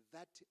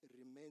 that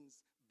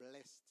remains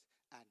blessed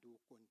and will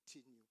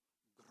continue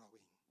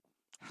growing.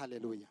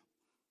 Hallelujah.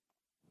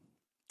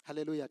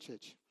 Hallelujah,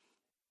 church.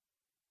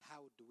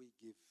 How do we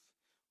give?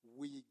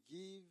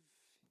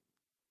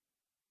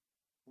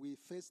 We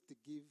first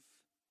give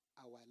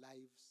our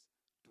lives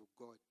to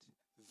God.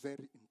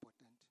 Very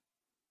important.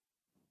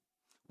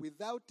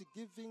 Without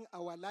giving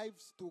our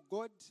lives to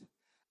God,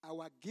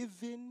 our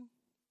giving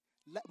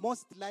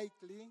most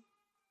likely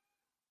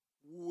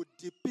would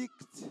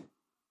depict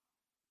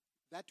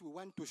that we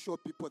want to show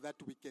people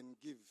that we can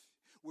give.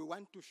 We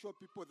want to show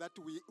people that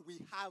we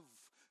have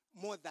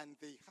more than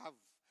they have.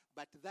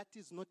 But that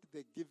is not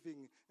the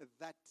giving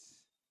that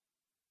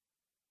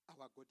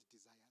our God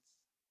desires.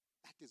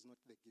 That is not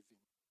the giving.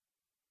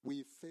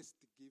 We first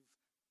give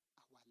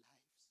our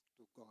lives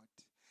to God.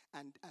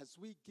 And as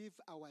we give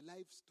our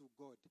lives to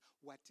God,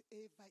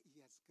 whatever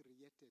He has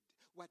created,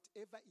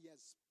 whatever He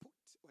has put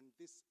on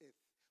this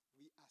earth,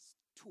 we are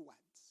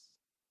stewards.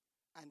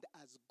 And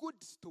as good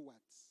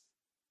stewards,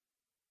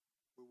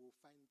 we will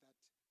find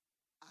that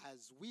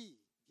as we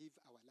give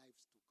our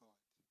lives to God,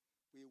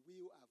 we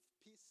will have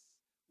peace,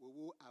 we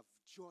will have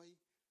joy,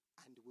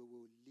 and we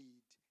will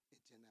lead a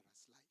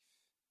generous life.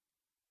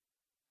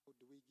 How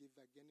do we give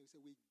again? We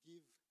say we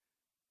give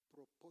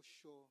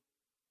proportionally.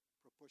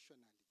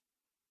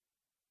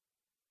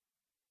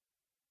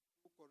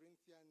 2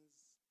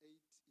 Corinthians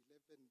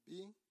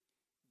 8:11b,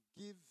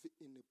 give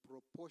in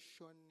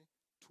proportion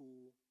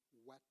to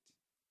what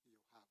you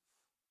have.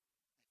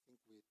 I think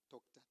we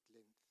talked at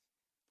length.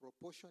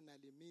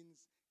 Proportionally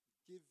means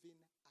giving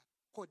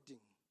according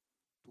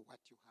to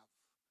what you have,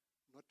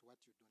 not what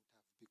you don't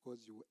have,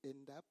 because you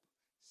end up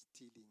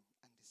stealing,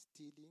 and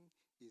stealing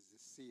is a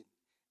sin.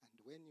 And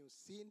when you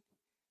sin,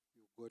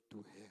 you go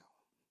to hell.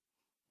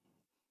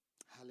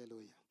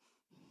 Hallelujah.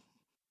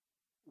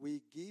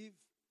 We give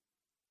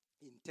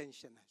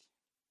intentionally.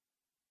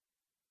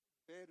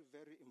 Very,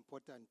 very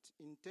important.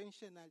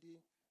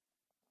 Intentionally,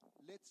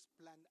 let's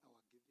plan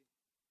our giving.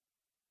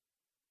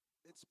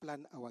 Let's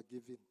plan our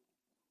giving.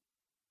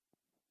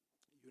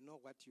 You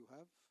know what you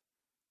have.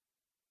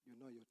 You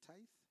know your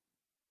tithe.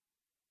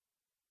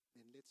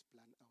 Then let's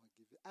plan our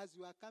giving. As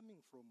you are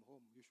coming from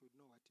home, you should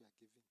know what you are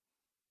giving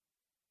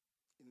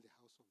in the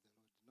house of the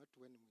Lord. Not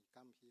when we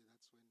come here,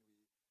 that's when we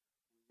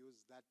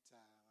use that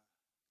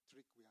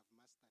trick we have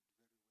mastered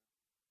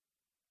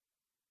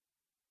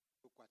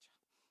very well.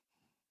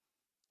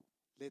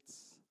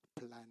 let's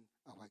plan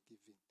our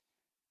giving.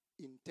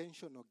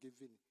 Intentional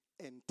giving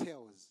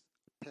entails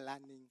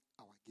planning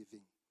our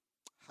giving.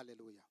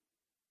 Hallelujah.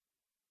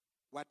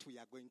 What we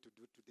are going to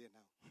do today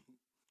now,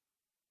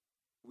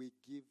 we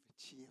give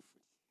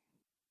cheerfully.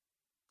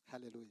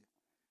 Hallelujah.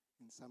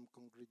 In some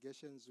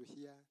congregations we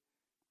hear,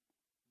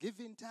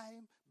 giving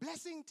time,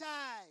 blessing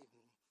time.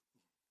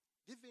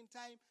 Giving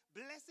time,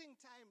 blessing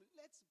time.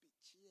 Let's be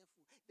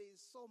cheerful. There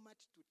is so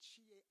much to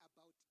cheer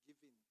about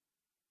giving.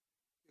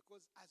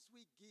 Because as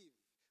we give,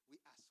 we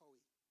are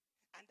sowing.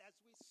 And as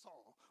we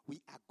sow,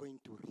 we are going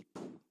to reap.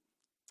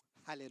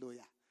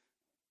 Hallelujah.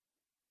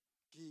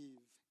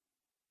 Give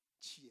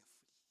cheerfully.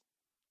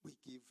 We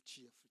give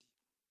cheerfully.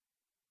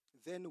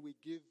 Then we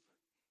give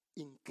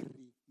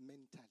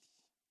incrementally.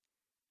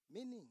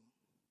 Meaning,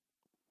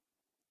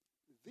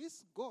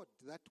 this God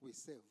that we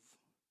serve,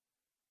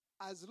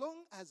 as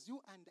long as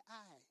you and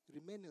I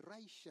remain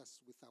righteous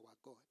with our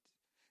God,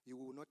 you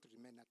will not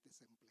remain at the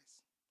same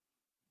place.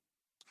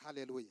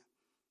 Hallelujah.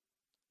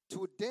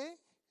 Today,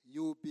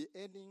 you will be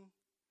earning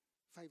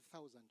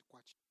 5,000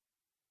 kwacha.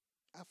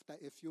 After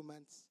a few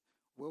months,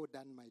 well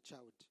done, my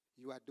child.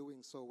 You are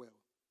doing so well.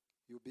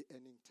 You'll be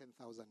earning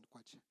 10,000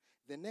 kwacha.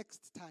 The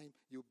next time,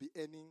 you'll be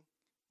earning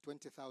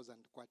 20,000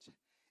 kwacha.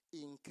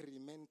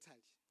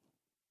 Incrementally.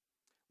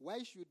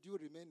 Why should you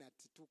remain at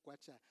 2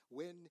 kwacha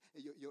when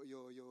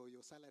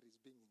your salary is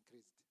being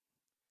increased?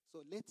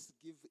 So let's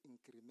give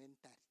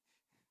incrementally.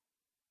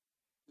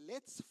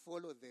 Let's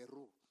follow the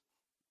rule.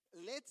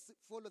 Let's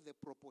follow the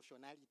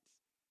proportionality.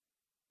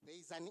 There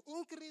is an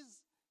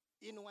increase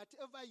in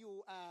whatever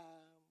you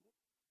are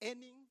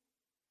earning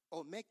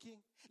or making.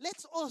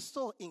 Let's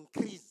also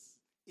increase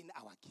in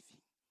our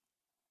giving.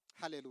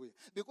 Hallelujah.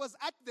 Because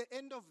at the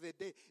end of the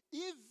day,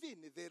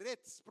 even the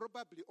rates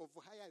probably of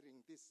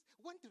hiring this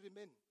won't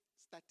remain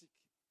static.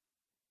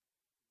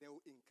 They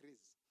will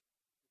increase.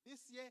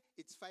 This year,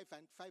 it's 500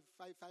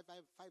 kwacha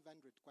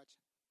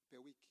per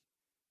week.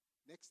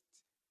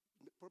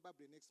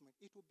 Probably next month,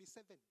 it will be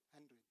 700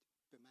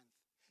 per month.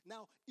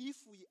 Now,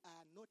 if we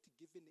are not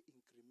given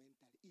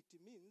incremental, it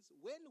means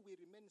when we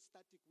remain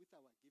static with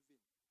our giving,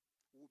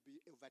 we'll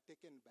be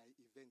overtaken by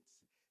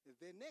events.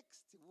 The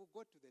next, we'll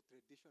go to the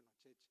traditional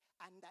church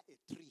under a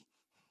tree.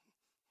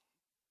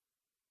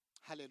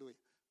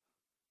 Hallelujah.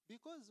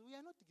 Because we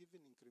are not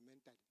given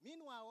incremental.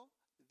 Meanwhile,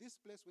 this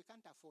place we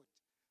can't afford.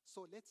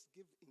 So let's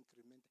give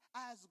increment.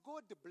 As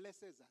God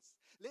blesses us,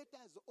 let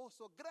us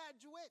also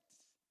graduate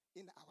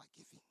in our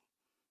giving.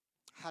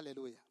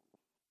 Hallelujah.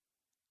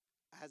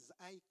 As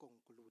I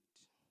conclude,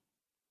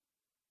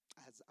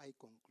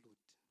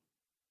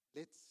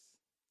 let's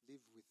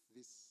live with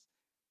this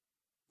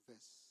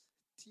verse.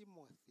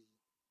 Timothy,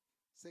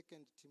 2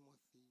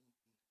 Timothy,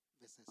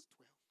 verses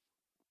 12.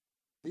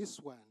 This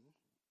one,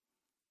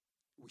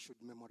 we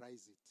should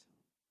memorize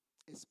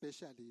it,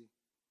 especially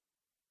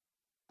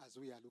as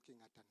we are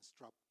looking at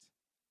Unstrapped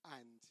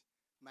and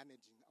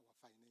managing our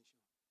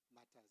financial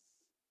matters.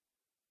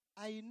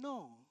 I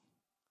know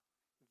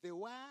the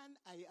one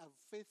I have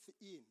faith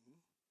in,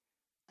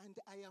 and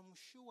I am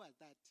sure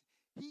that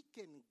he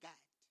can guard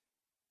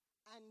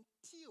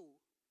until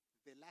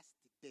the last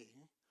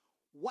day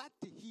what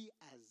he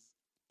has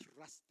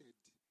trusted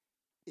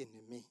in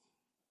me.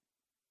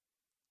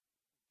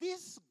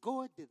 This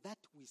God that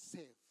we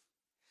serve,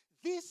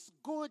 this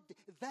God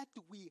that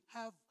we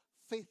have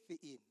faith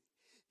in,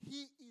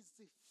 he is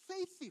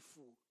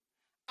faithful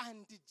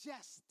and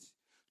just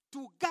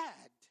to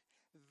guard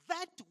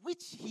that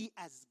which he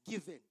has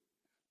given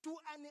to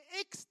an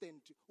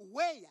extent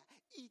where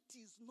it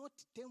is not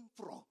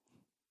temporal,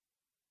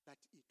 that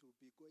it will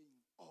be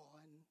going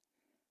on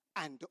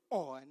and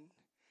on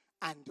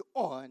and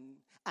on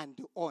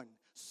and on,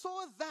 so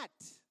that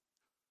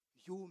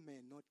you may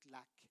not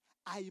lack,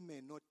 I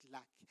may not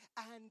lack.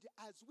 And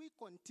as we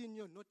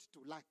continue not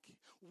to lack,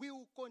 we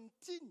will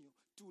continue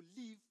to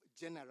live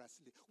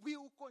generously. We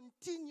will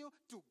continue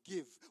to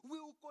give. We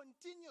will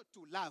continue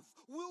to love.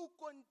 We will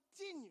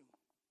continue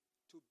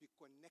to be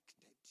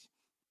connected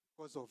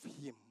because of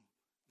him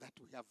that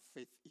we have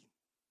faith in.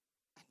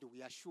 And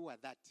we are sure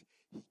that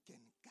he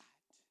can guard.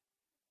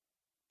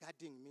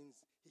 Guarding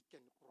means he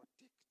can protect.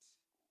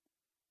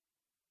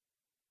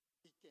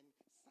 He can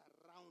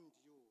surround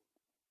you.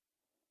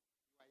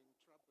 You are in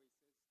trouble,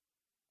 he says,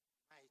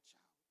 my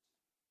child.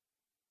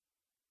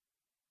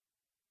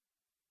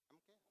 I'm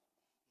careful.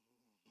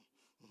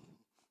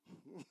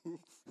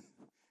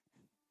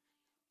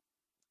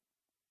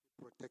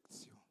 He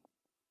protects you.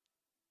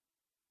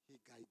 He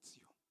guides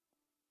you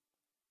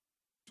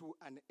to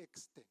an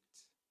extent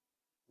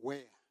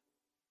where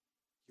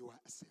you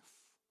are safe.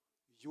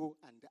 You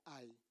and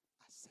I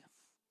are safe.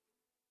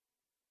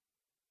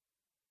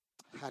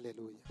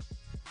 Hallelujah.